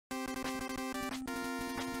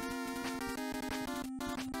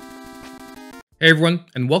Hey everyone,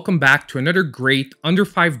 and welcome back to another great under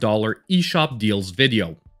 $5 eShop deals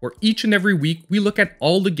video, where each and every week we look at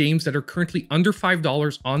all the games that are currently under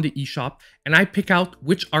 $5 on the eShop, and I pick out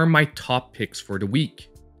which are my top picks for the week.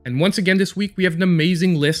 And once again this week we have an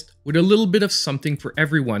amazing list with a little bit of something for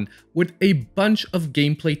everyone, with a bunch of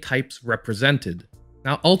gameplay types represented.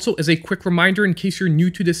 Now also, as a quick reminder in case you're new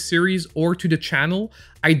to this series or to the channel,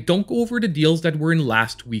 I don't go over the deals that were in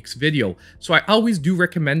last week's video, so I always do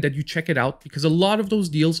recommend that you check it out because a lot of those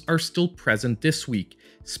deals are still present this week.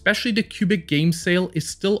 Especially the Cubic game sale is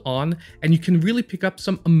still on, and you can really pick up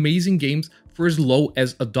some amazing games for as low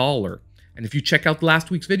as $1. And if you check out last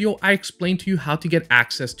week's video, I explained to you how to get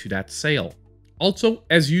access to that sale. Also,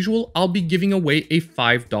 as usual, I'll be giving away a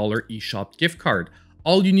 $5 eShop gift card.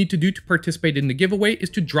 All you need to do to participate in the giveaway is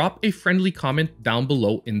to drop a friendly comment down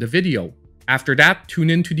below in the video. After that, tune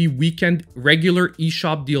in to the weekend regular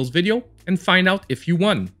eShop deals video and find out if you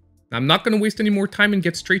won. Now, I'm not going to waste any more time and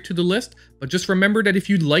get straight to the list, but just remember that if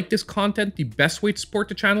you like this content, the best way to support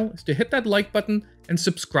the channel is to hit that like button and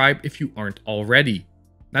subscribe if you aren't already.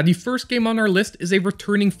 Now, the first game on our list is a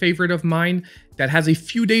returning favorite of mine that has a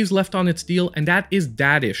few days left on its deal, and that is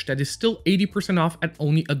Dadish, that is still 80% off at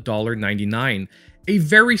only $1.99. A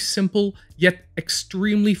very simple yet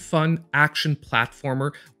extremely fun action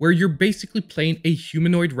platformer where you're basically playing a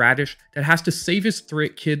humanoid radish that has to save his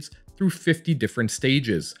kids through 50 different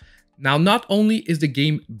stages. Now, not only is the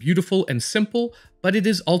game beautiful and simple, but it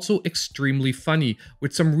is also extremely funny,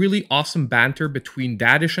 with some really awesome banter between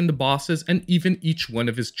Dadish and the bosses and even each one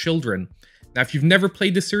of his children. Now, if you've never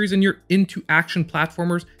played this series and you're into action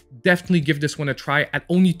platformers, definitely give this one a try. At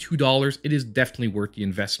only $2, it is definitely worth the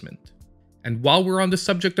investment. And while we're on the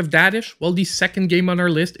subject of Dadish, well, the second game on our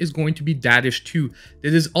list is going to be Dadish 2.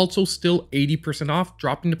 That is also still 80% off,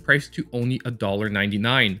 dropping the price to only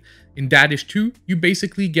 $1.99. In Dadish 2, you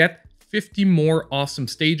basically get 50 more awesome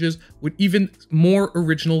stages with even more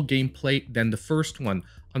original gameplay than the first one.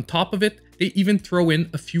 On top of it, they even throw in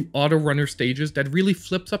a few auto runner stages that really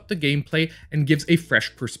flips up the gameplay and gives a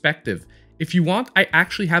fresh perspective. If you want, I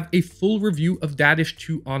actually have a full review of Dadish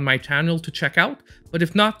 2 on my channel to check out, but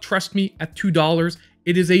if not, trust me, at $2,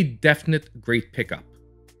 it is a definite great pickup.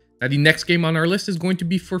 Now, the next game on our list is going to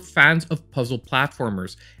be for fans of puzzle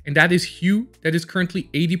platformers, and that is Hue, that is currently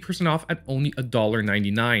 80% off at only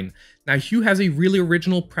 $1.99. Now, Hue has a really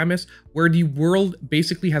original premise where the world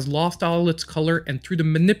basically has lost all its color, and through the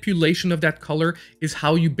manipulation of that color is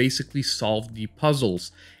how you basically solve the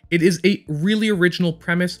puzzles. It is a really original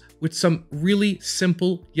premise with some really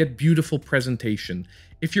simple yet beautiful presentation.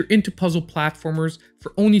 If you're into puzzle platformers,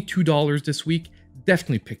 for only $2 this week,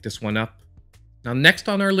 definitely pick this one up. Now, next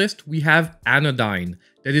on our list, we have Anodyne,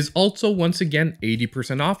 that is also once again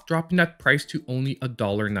 80% off, dropping that price to only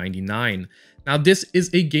 $1.99. Now, this is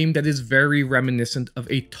a game that is very reminiscent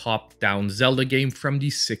of a top-down Zelda game from the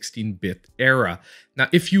 16-bit era. Now,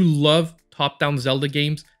 if you love top-down Zelda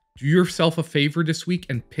games, do yourself a favor this week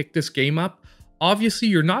and pick this game up. Obviously,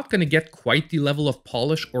 you're not going to get quite the level of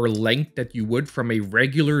polish or length that you would from a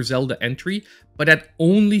regular Zelda entry, but at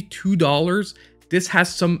only $2, this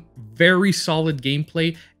has some very solid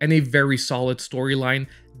gameplay and a very solid storyline.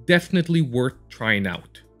 Definitely worth trying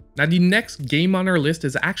out. Now, the next game on our list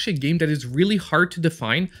is actually a game that is really hard to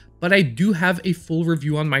define, but I do have a full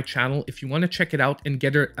review on my channel if you want to check it out and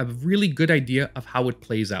get a really good idea of how it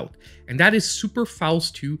plays out. And that is Super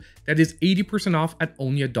Faust 2, that is 80% off at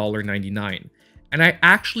only $1.99. And I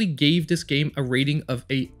actually gave this game a rating of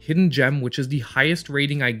a hidden gem, which is the highest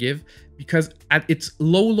rating I give, because at its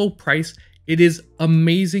low price, it is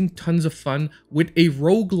amazing, tons of fun with a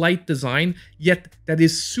roguelite design, yet that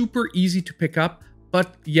is super easy to pick up,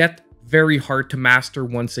 but yet very hard to master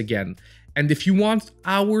once again. And if you want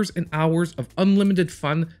hours and hours of unlimited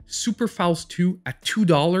fun, Super Faust 2 at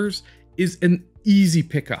 $2 is an easy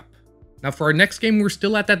pickup. Now, for our next game, we're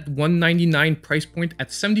still at that $1.99 price point. At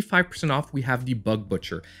 75% off, we have the Bug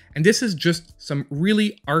Butcher. And this is just some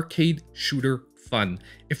really arcade shooter fun.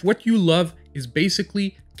 If what you love is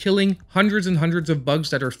basically killing hundreds and hundreds of bugs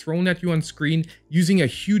that are thrown at you on screen using a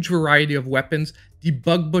huge variety of weapons, the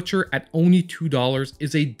Bug Butcher at only $2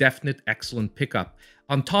 is a definite excellent pickup.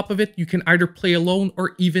 On top of it, you can either play alone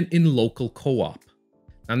or even in local co-op.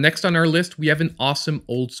 Now, next on our list, we have an awesome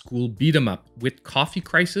old school beat 'em up with Coffee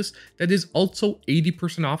Crisis that is also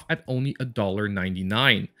 80% off at only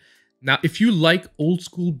 $1.99. Now, if you like old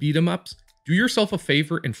school beat 'em ups, do yourself a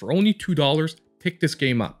favor and for only $2, pick this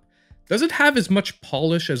game up. Does it have as much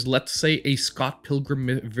polish as, let's say, a Scott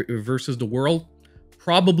Pilgrim versus the World?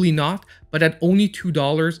 Probably not, but at only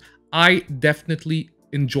 $2, I definitely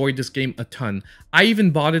enjoyed this game a ton. I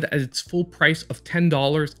even bought it at its full price of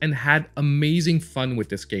 $10 and had amazing fun with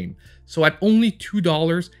this game. So at only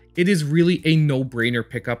 $2, it is really a no-brainer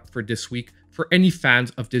pickup for this week for any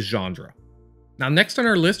fans of this genre. Now next on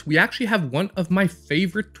our list, we actually have one of my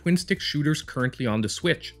favorite twin-stick shooters currently on the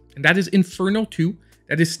Switch, and that is Inferno 2,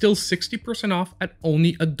 that is still 60% off at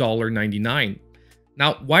only $1.99.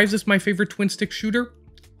 Now, why is this my favorite twin-stick shooter?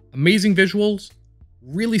 Amazing visuals,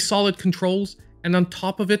 really solid controls, and on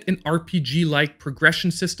top of it, an RPG-like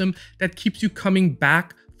progression system that keeps you coming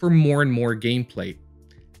back for more and more gameplay.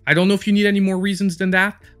 I don't know if you need any more reasons than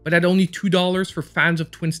that, but at only $2 for fans of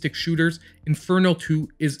twin-stick shooters, Inferno 2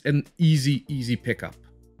 is an easy pickup.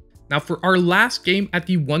 Now for our last game at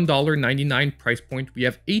the $1.99 price point, we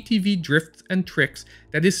have ATV Drifts and Tricks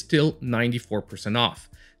that is still 94% off.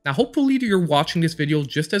 Now hopefully you're watching this video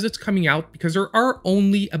just as it's coming out because there are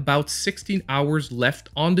only about 16 hours left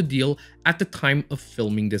on the deal at the time of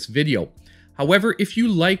filming this video. However, if you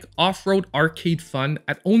like off-road arcade fun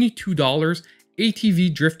at only $2,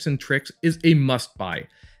 ATV Drifts and Tricks is a must-buy.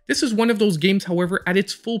 This is one of those games, however, at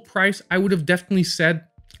its full price, I would have definitely said,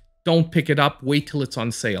 don't pick it up, wait till it's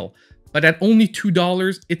on sale. But at only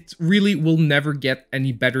 $2, it really will never get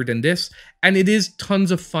any better than this, and it is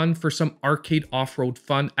tons of fun for some arcade off-road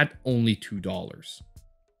fun at only $2.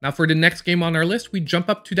 Now for the next game on our list, we jump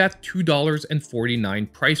up to that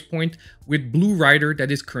 $2.49 price point with Blue Rider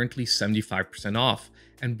that is currently 75% off.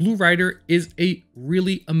 And Blue Rider is a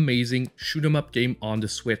really amazing shoot 'em up game on the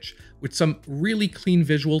Switch with some really clean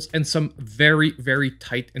visuals and some very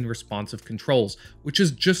tight and responsive controls, which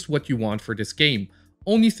is just what you want for this game.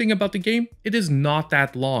 Only thing about the game, it is not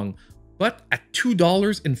that long, but at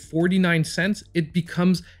 $2.49, it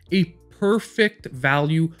becomes a perfect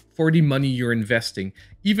value for the money you're investing.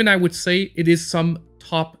 Even I would say it is some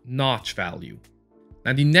top-notch value.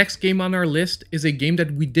 Now the next game on our list is a game that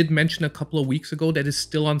we did mention a couple of weeks ago that is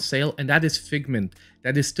still on sale, and that is Figment.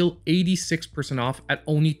 That is still 86% off at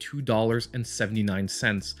only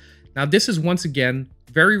 $2.79. Now this is once again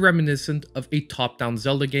very reminiscent of a top-down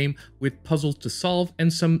Zelda game with puzzles to solve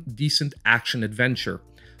and some decent action adventure.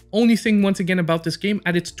 Only thing once again about this game,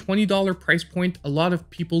 at its $20 price point, a lot of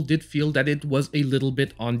people did feel that it was a little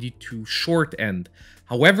bit on the too short end.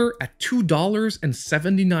 However, at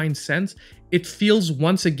 $2.79, it feels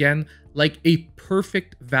once again like a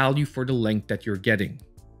perfect value for the length that you're getting.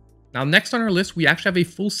 Now next on our list, we actually have a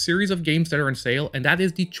full series of games that are on sale, and that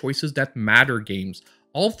is the Choices That Matter games.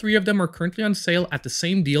 All three of them are currently on sale at the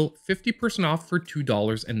same deal, 50% off for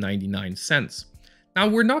 $2.99. Now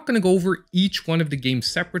we're not going to go over each one of the games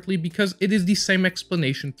separately because it is the same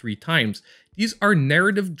explanation 3 times. These are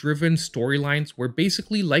narrative-driven storylines where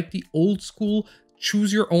basically, like the old school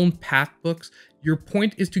choose your own path books, your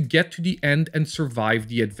point is to get to the end and survive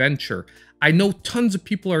the adventure. I know tons of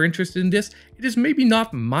people are interested in this. It is maybe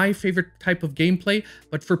not my favorite type of gameplay,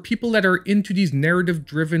 but for people that are into these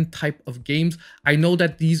narrative-driven type of games, I know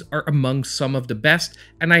that these are among some of the best,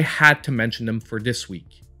 and I had to mention them for this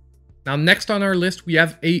week. Now next on our list, we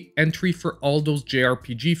have an entry for all those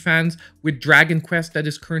JRPG fans with Dragon Quest that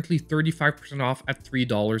is currently 35% off at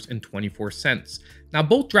 $3.24. Now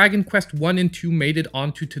both Dragon Quest 1 and 2 made it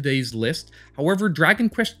onto today's list. However, Dragon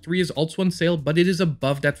Quest 3 is also on sale, but it is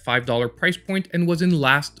above that $5 price point and was in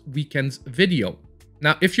last weekend's video.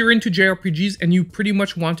 Now, if you're into JRPGs and you pretty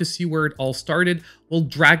much want to see where it all started, well,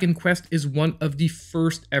 Dragon Quest is one of the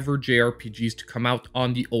first ever JRPGs to come out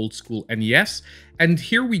on the old school NES. And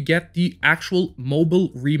here we get the actual mobile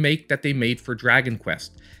remake that they made for Dragon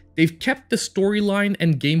Quest. They've kept the storyline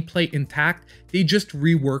and gameplay intact, they just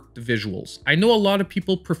reworked the visuals. I know a lot of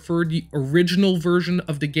people prefer the original version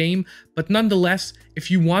of the game, but nonetheless, if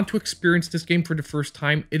you want to experience this game for the first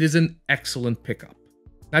time, it is an excellent pickup.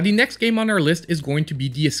 Now the next game on our list is going to be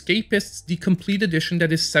The Escapists, the complete edition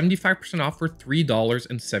that is 75% off for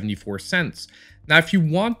 $3.74. Now if you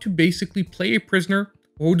want to basically play a prisoner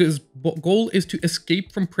whose goal is to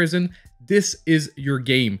escape from prison, this is your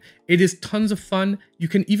game. It is tons of fun. You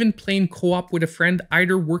can even play in co-op with a friend,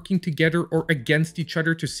 either working together or against each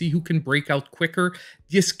other to see who can break out quicker.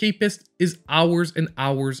 The Escapist is hours and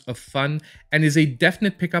hours of fun and is a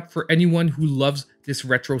definite pickup for anyone who loves this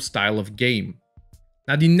retro style of game.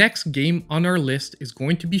 Now the next game on our list is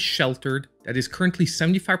going to be Sheltered, that is currently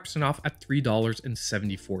 75% off at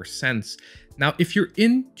 $3.74. Now if you're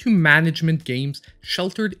into management games,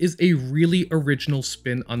 Sheltered is a really original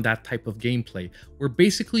spin on that type of gameplay, where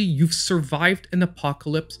basically you've survived an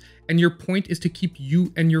apocalypse and your point is to keep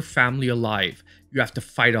you and your family alive. You have to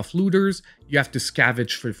fight off looters, you have to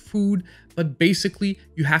scavenge for food, but basically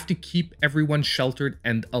you have to keep everyone sheltered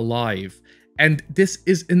and alive. And this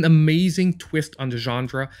is an amazing twist on the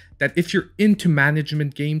genre that if you're into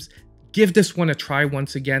management games, give this one a try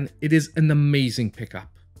once again. It is an amazing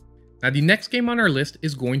pickup. Now, the next game on our list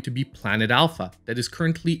is going to be Planet Alpha, that is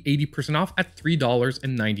currently 80% off at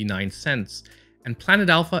 $3.99. And Planet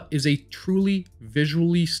Alpha is a truly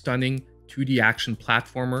visually stunning 2D action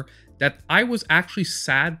platformer that I was actually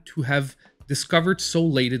sad to have discovered so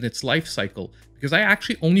late in its life cycle, because I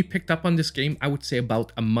actually only picked up on this game, I would say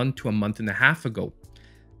about a month to a month and a half ago.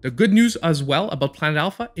 The good news as well about Planet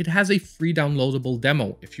Alpha, it has a free downloadable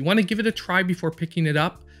demo. If you want to give it a try before picking it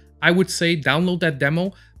up, I would say download that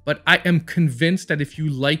demo. But I am convinced that if you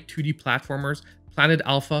like 2D platformers, Planet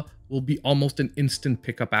Alpha will be almost an instant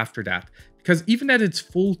pickup after that. Because even at its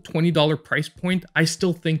full $20 price point, I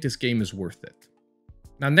still think this game is worth it.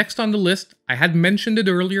 Now, next on the list, I had mentioned it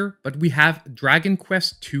earlier, but we have Dragon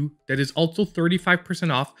Quest II that is also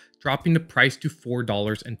 35% off, dropping the price to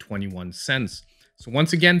 $4.21. So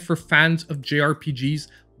once again, for fans of JRPGs,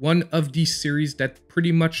 one of these series that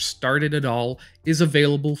pretty much started it all is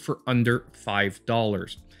available for under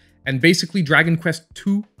 $5. And basically, Dragon Quest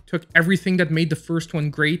II took everything that made the first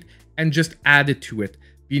one great and just added to it.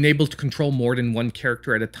 Being able to control more than one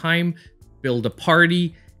character at a time, build a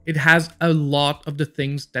party. It has a lot of the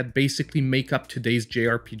things that basically make up today's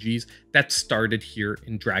JRPGs that started here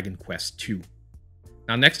in Dragon Quest II.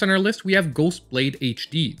 Now, next on our list, we have Ghostblade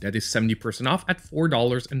HD that is 70% off at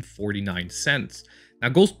 $4.49. Now,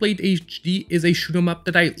 Ghostblade HD is a shoot 'em up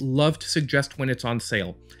that I love to suggest when it's on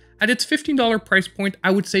sale. At its $15 price point,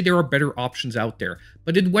 I would say there are better options out there,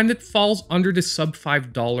 but when it falls under the sub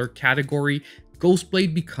 $5 category,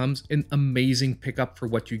 Ghostblade becomes an amazing pickup for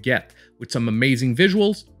what you get, with some amazing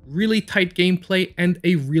visuals, really tight gameplay, and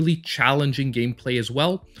a really challenging gameplay as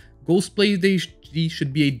well. Ghostblade HD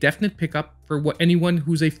should be a definite pickup for anyone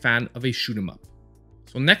who's a fan of a shoot 'em up.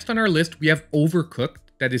 So next on our list, we have Overcooked,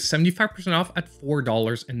 that is 75% off at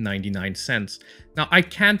 $4.99. Now, I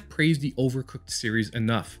can't praise the Overcooked series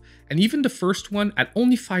enough, and even the first one at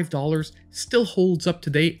only $5 still holds up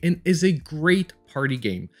today and is a great party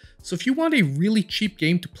game. So if you want a really cheap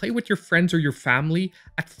game to play with your friends or your family,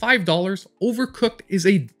 at $5, Overcooked is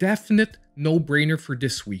a definite no-brainer for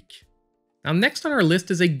this week. Now, next on our list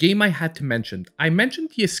is a game I had to mention. I mentioned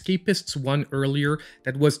the Escapists one earlier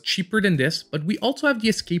that was cheaper than this, but we also have the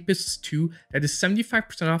Escapists 2 that is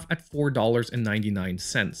 75% off at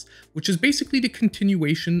 $4.99, which is basically the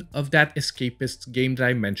continuation of that Escapists game that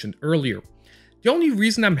I mentioned earlier. The only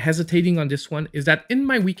reason I'm hesitating on this one is that in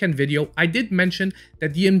my weekend video, I did mention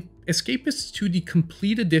that the Escapists 2, the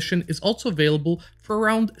complete edition, is also available for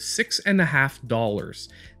around $6.50.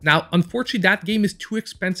 Now, unfortunately, that game is too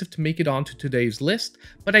expensive to make it onto today's list,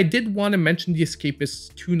 but I did want to mention the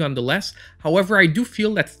Escapists 2 nonetheless. However, I do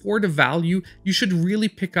feel that for the value, you should really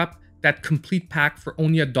pick up that complete pack for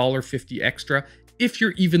only $1.50 extra if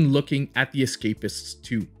you're even looking at the Escapists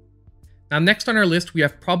 2. Now, next on our list, we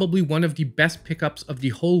have probably one of the best pickups of the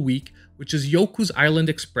whole week, which is Yoku's Island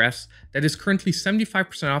Express, that is currently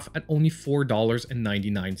 75% off at only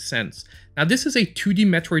 $4.99. Now, this is a 2D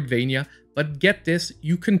Metroidvania, but get this,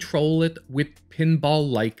 you control it with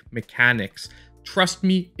pinball-like mechanics. Trust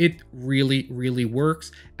me, it really, really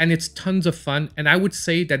works, and it's tons of fun, and I would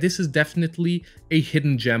say that this is definitely a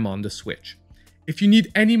hidden gem on the Switch. If you need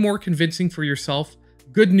any more convincing for yourself,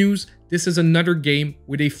 good news, this is another game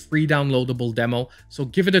with a free downloadable demo, so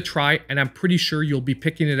give it a try and I'm pretty sure you'll be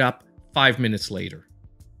picking it up 5 minutes later.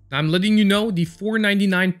 Now, I'm letting you know the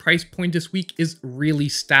 $4.99 price point this week is really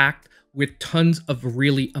stacked with tons of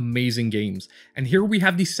really amazing games. And here we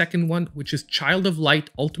have the second one, which is Child of Light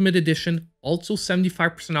Ultimate Edition, also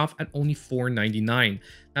 75% off at only $4.99.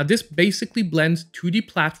 Now, this basically blends 2D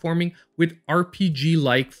platforming with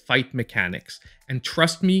RPG-like fight mechanics. And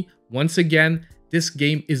trust me, once again, this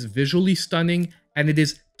game is visually stunning and it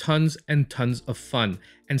is tons and tons of fun.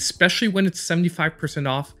 And especially when it's 75%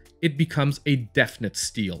 off, it becomes a definite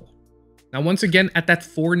steal. Now, once again, at that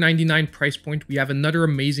 $4.99 price point, we have another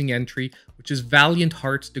amazing entry, which is Valiant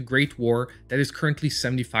Hearts: The Great War, that is currently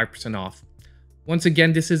 75% off. Once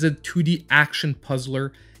again, this is a 2D action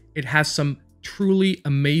puzzler. It has some truly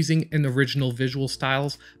amazing and original visual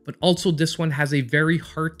styles, but also this one has a very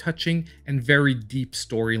heart-touching and very deep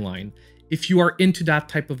storyline. If you are into that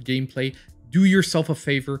type of gameplay, do yourself a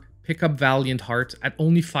favor, pick up Valiant Hearts at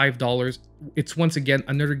only $5. It's once again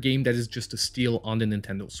another game that is just a steal on the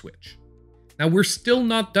Nintendo Switch. Now, we're still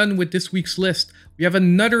not done with this week's list. We have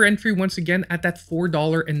another entry once again at that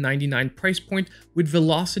 $4.99 price point with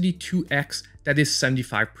Velocity 2X that is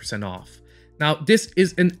 75% off. Now, this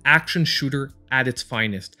is an action shooter at its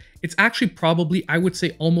finest. It's actually probably, I would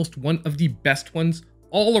say, almost one of the best ones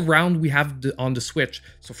all around we have on the Switch.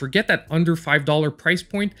 So forget that under $5 price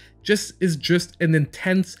point, just an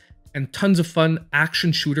intense and tons of fun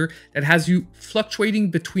action shooter that has you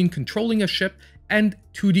fluctuating between controlling a ship and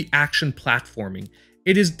 2D action platforming.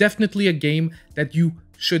 It is definitely a game that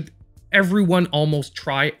everyone almost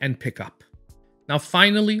try and pick up. Now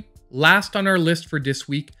finally, last on our list for this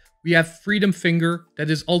week, we have Freedom Finger that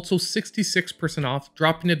is also 66% off,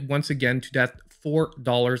 dropping it once again to that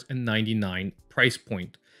 $4.99 price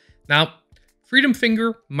point. Now, Freedom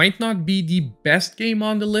Finger might not be the best game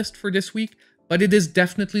on the list for this week, but it is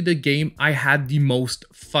definitely the game I had the most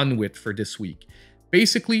fun with for this week.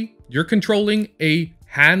 Basically, you're controlling a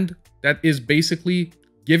hand that is basically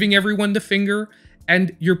giving everyone the finger,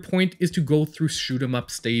 and your point is to go through shoot 'em up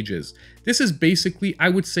stages. This is basically, I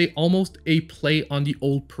would say, almost a play on the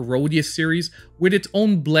old Parodius series with its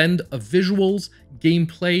own blend of visuals,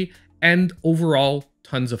 gameplay, and overall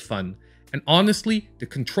tons of fun. And honestly, the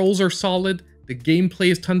controls are solid, the gameplay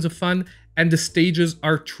is tons of fun, and the stages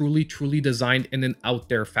are truly designed in an out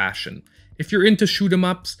there fashion. If you're into shoot 'em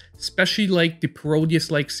ups, especially like the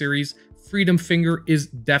Parodius-like series, Freedom Finger is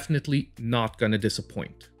definitely not gonna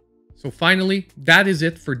disappoint. So finally, that is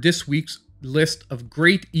it for this week's list of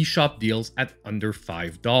great eShop deals at under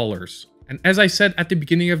 $5. And as I said at the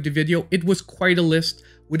beginning of the video, it was quite a list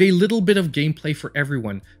with a little bit of gameplay for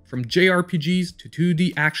everyone, from JRPGs to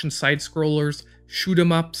 2D action side-scrollers, shoot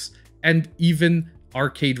 'em ups, and even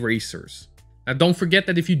arcade racers. Now don't forget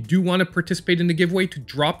that if you do want to participate in the giveaway, to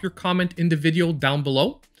drop your comment in the video down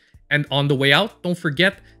below. And on the way out, don't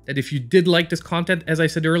forget that if you did like this content, as I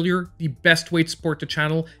said earlier, the best way to support the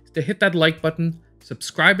channel is to hit that like button,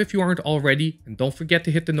 subscribe if you aren't already, and don't forget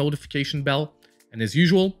to hit the notification bell. And as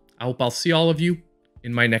usual, I hope I'll see all of you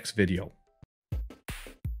in my next video.